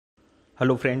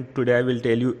Hello friend, today I will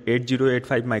tell you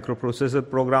 8085 microprocessor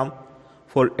program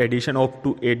for addition of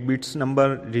two 8 bits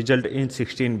number result in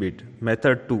 16 bit.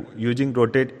 Method 2 using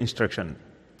rotate instruction.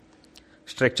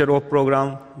 Structure of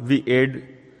program: we add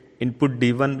input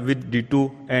D1 with D2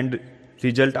 and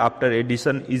result after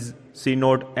addition is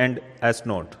C0 and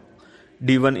S0.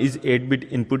 D1 is 8 bit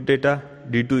input data,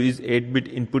 D2 is 8 bit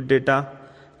input data,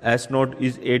 S0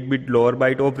 is 8 bit lower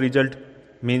byte of result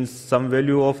means some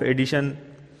value of addition.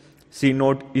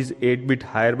 C0 is 8 bit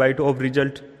higher byte of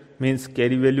result means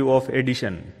carry value of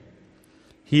addition.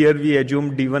 Here we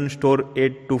assume D1 store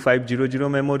 82500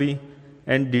 memory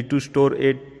and D2 store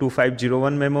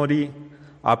 82501 memory.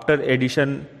 After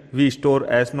addition we store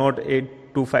S0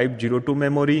 82502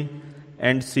 memory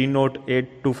and C0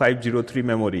 82503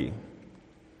 memory.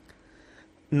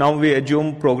 Now we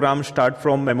assume program start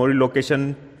from memory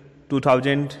location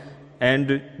 2000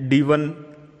 and D1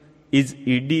 is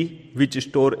ED which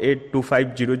store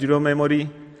 82500 memory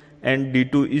and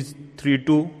D2 is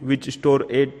 32 which store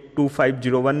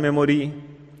 82501 memory.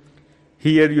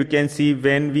 Here you can see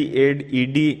when we add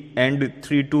ED and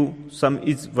 32 sum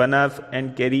is 1F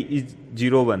and carry is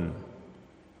 01.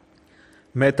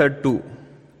 Method 2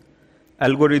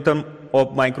 algorithm of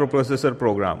microprocessor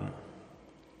program.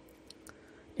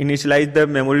 Initialize the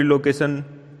memory location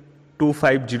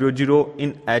 2500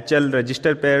 in HL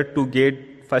register pair to get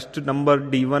first number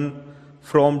D1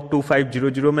 from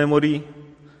 2500 memory.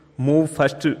 Move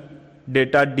first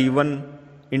data D1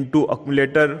 into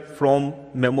accumulator from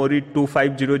memory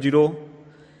 2500.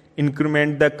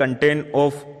 Increment the content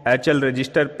of HL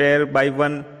register pair by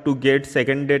 1 to get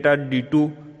second data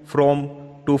D2 from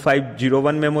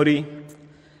 2501 memory.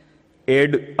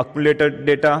 Add accumulator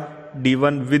data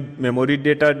D1 with memory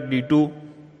data D2.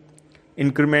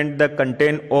 Increment the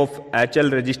content of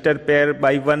HL register pair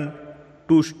by 1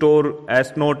 to store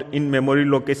S0 in memory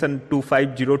location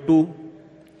 2502.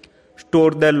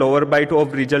 Store the lower byte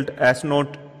of result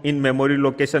S0 in memory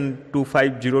location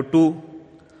 2502.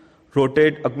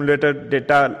 Rotate accumulator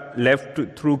data left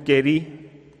through carry.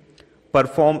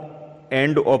 Perform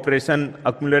AND operation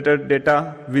accumulator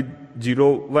data with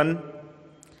 01.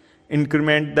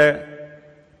 Increment the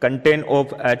content of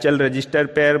HL register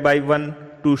pair by 1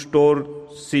 to store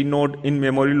C node in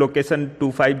memory location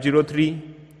 2503.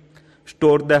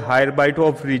 Store the higher byte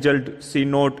of result C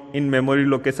node in memory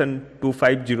location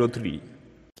 2503.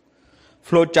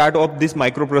 Flow chart of this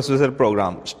microprocessor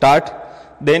program. Start,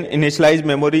 then initialize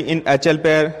memory in HL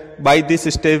pair. By this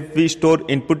step we store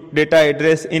input data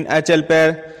address in HL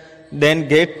pair, then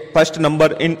get first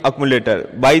number in accumulator.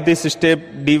 By this step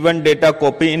D1 data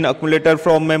copy in accumulator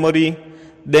from memory,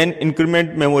 then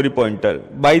increment memory pointer.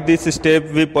 By this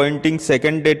step we pointing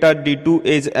second data D2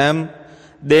 as M,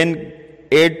 then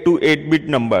add to 8 bit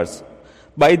numbers.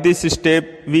 By this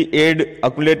step we add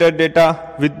accumulator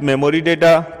data with memory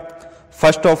data.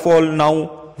 First of all,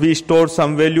 now we store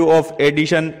some value of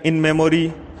addition in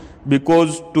memory,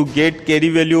 because to get carry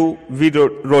value we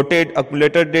rotate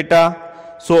accumulator data.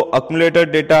 So accumulator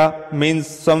data means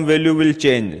some value will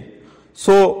change.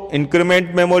 So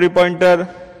increment memory pointer.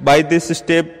 By this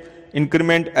step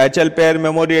increment HL pair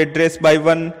memory address by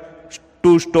 1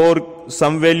 to store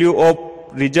some value of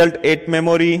result 8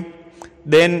 memory,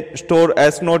 then store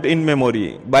S0 in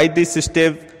memory. By this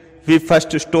step we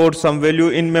first store some value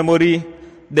in memory,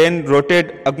 then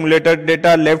rotate accumulator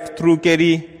data left through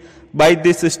carry. By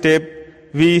this step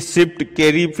we shift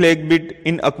carry flag bit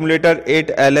in accumulator 8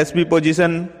 LSB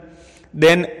position,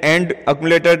 then AND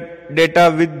accumulator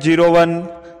data with 01.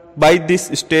 By this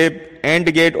step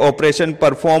AND gate operation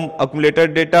perform accumulator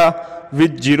data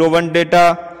with 01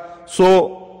 data,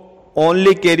 so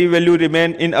only carry value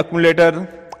remain in accumulator,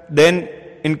 then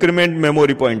increment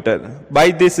memory pointer.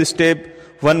 By this step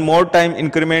one more time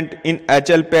increment in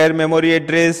HL pair memory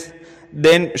address,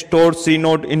 then store C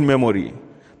node in memory.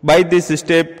 By this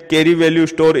step carry value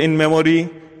store in memory,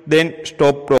 then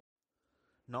stop program.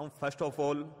 Now first of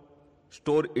all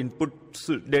store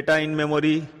inputs data in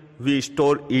memory. We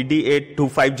store ED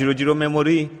 82500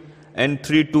 memory and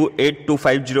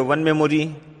 328501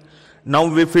 memory. Now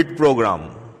we fit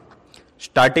program.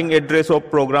 Starting address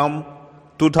of program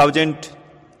 2000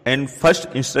 and first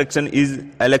instruction is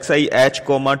LXI H,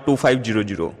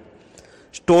 2500.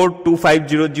 Store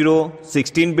 2500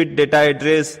 16-bit data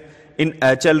address in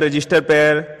HL register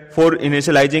pair for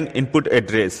initializing input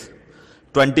address.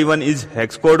 21 is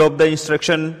hex code of the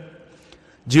instruction.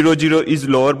 00 is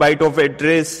lower byte of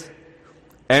address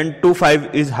and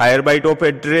 25 is higher byte of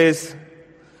address.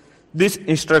 This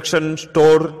instruction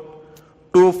store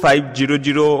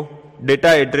 2500 data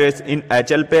address in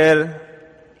HL pair.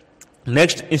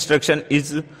 Next instruction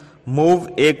is move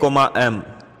A, M.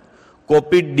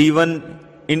 Copy D1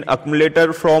 in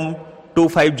accumulator from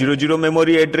 2500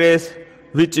 memory address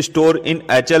which store in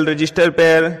HL register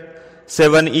pair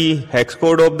 7E hex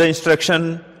code of the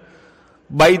instruction.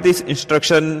 By this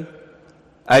instruction,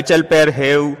 HL pair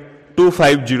have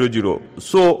 2500.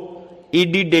 So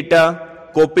ED data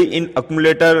copy in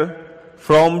accumulator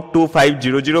from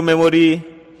 2500 memory.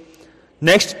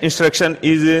 Next instruction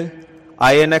is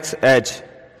INX-H.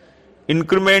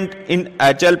 Increment in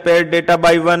HL pair data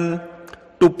by 1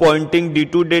 to pointing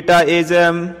D2 data as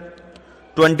M.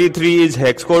 23 is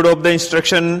hex code of the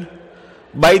instruction.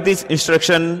 By this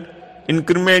instruction,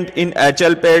 increment in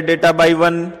HL pair data by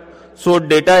 1, so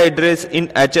data address in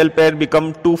HL pair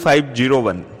become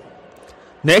 2501.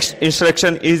 Next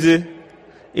instruction is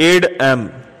add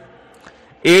M.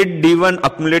 Add D1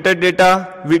 accumulator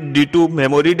data with D2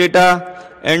 memory data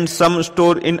and sum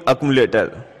store in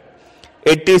accumulator.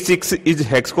 86 is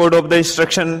hex code of the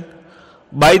instruction.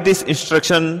 By this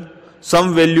instruction,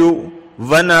 sum value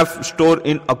 1F store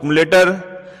in accumulator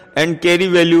and carry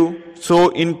value show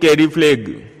in carry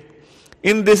flag.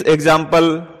 In this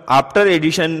example, after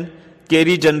addition,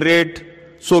 carry generate,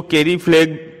 so carry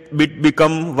flag bit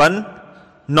become 1.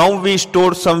 Now we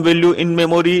store some value in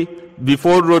memory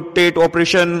before rotate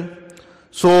operation.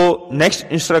 So next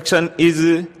instruction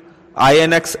is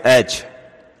INX-H.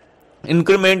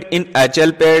 Increment in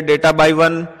HL pair data by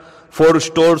 1 for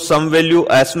store some value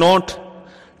as not.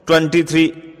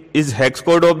 23 is hex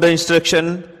code of the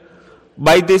instruction.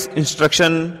 By this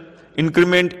instruction,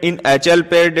 increment in HL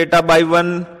pair data by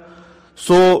 1,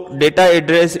 so data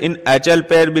address in HL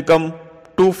pair become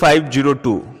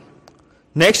 2502.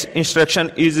 Next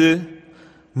instruction is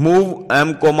move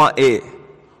M, A.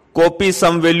 Copy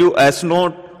some value as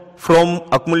not from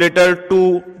accumulator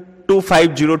to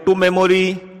 2502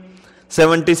 memory.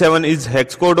 77 is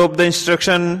hex code of the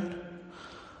instruction.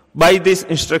 By this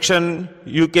instruction,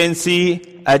 you can see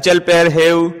HL pair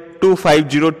have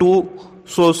 2502,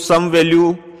 so some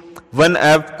value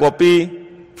 1F copy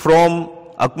from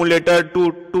accumulator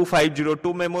to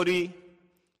 2502 memory.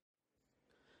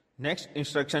 Next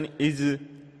instruction is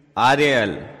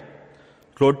RAL.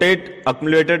 Rotate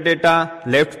accumulator data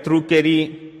left through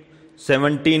carry.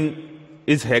 17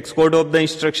 is hex code of the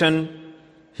instruction.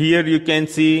 Here you can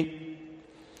see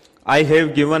I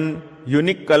have given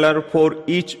unique color for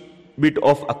each bit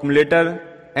of accumulator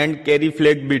and carry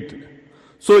flag bit.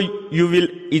 So you will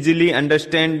easily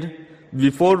understand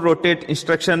before rotate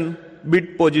instruction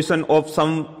bit position of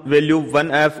some value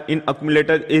 1F in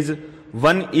accumulator is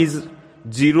 1 is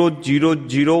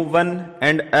 0001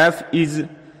 and F is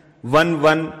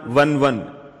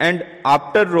 1111, and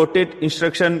after rotate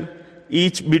instruction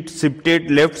each bit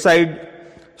shifted left side,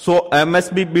 so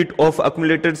MSB bit of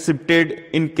accumulator shifted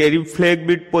in carry flag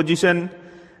bit position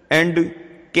and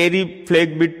carry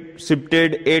flag bit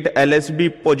shifted at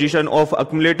LSB position of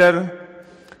accumulator.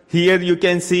 Here you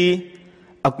can see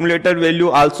accumulator value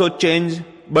also change,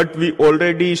 but we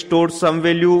already stored some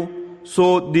value,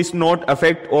 so this not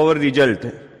affect our result.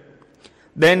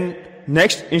 Then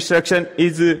next instruction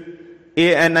is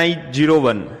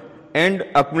ANI01 and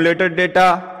accumulator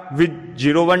data with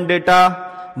 01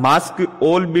 data mask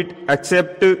all bit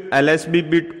except LSB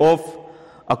bit of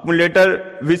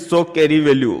accumulator which show carry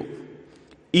value.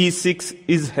 E6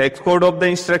 is hex code of the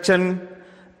instruction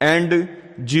and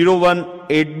 01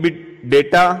 8-bit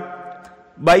data.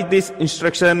 By this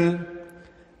instruction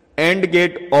AND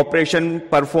gate operation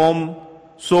perform,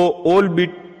 so all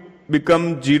bit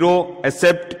become 0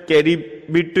 except carry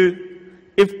bit.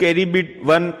 If carry bit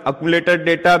 1, accumulator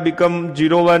data become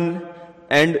 01,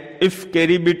 and if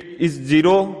carry bit is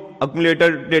 0,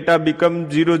 accumulator data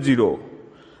become 00.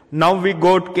 Now we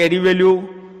got carry value,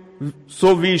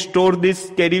 so we store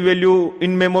this carry value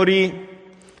in memory.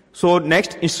 So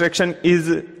next instruction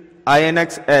is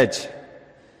INX-H.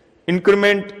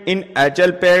 Increment in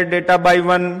HL pair data by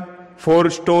 1 for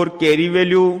store carry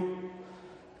value.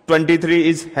 23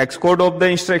 is hex code of the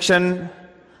instruction.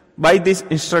 By this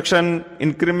instruction,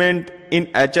 increment in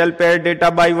HL pair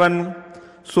data by 1,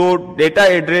 so data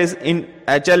address in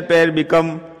HL pair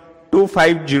become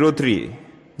 2503.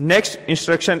 Next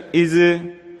instruction is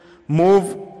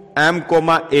move M,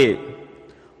 A.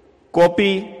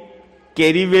 Copy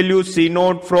carry value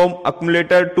C0 from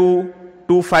accumulator to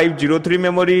 2503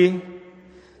 memory.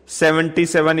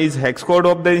 77 is hex code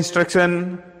of the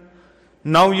instruction.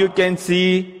 Now you can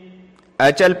see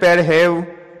HL pair have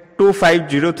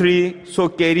 2503, so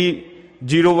carry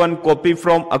 01 copy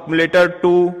from accumulator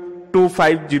to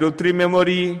 2503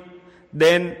 memory,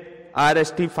 then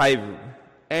RST5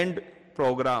 and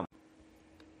program.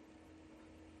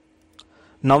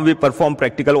 Now we perform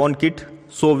practical on kit.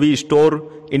 So we store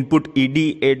input ED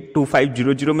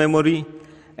 82500 memory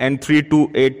and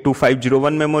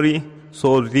 328250 memory.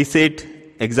 So reset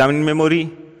examine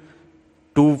memory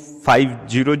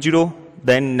 2500.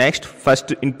 Then next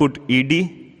first input ED.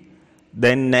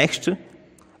 Then next.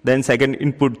 Then second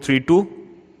input 32.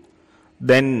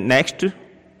 Then next.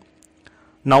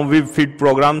 Now we feed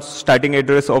programs. Starting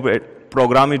address of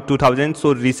program is 2000.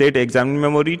 So reset examine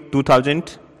memory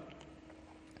 2000.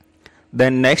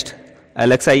 Then next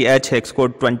LXI hex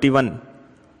code 21.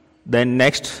 Then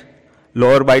next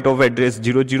lower byte of address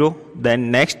 00.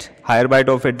 Then next higher byte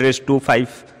of address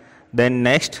 25. Then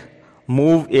next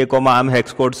move A, M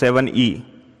hex code 7E.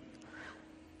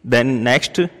 Then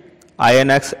next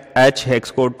INX H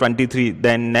hex code 23.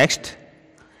 Then next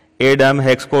ADM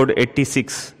hex code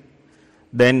 86.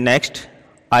 Then next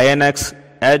INX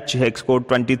H hex code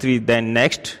 23. Then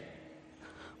next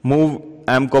move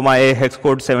M, A hex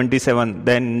code 77.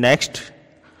 Then next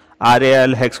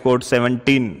RAL hex code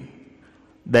 17.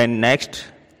 Then next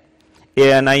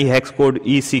ANI hex code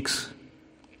E6.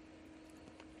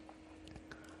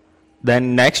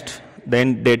 Then next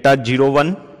data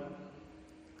 01.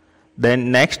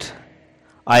 Then next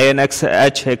INX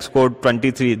H hex code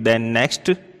 23. Then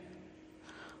next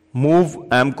move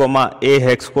M, A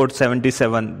hex code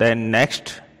 77. Then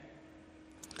next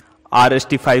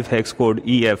RST5 hex code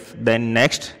EF. Then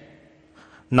next.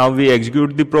 Now we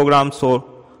execute the program.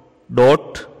 So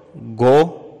dot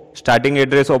go starting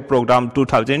address of program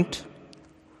 2000.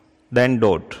 Then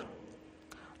dot.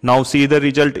 Now see the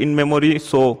result in memory.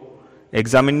 So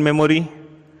examine memory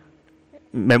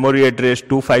address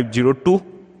 2502.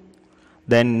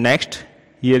 Then next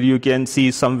here you can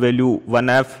see some value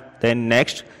 1F. Then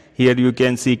next here you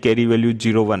can see carry value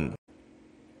 01.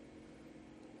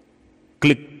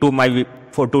 Click to my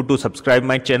photo to subscribe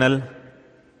my channel.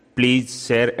 Please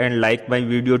share and like my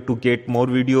video to get more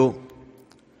video.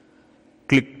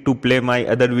 Click to play my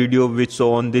other video which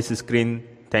show on this screen.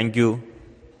 Thank you.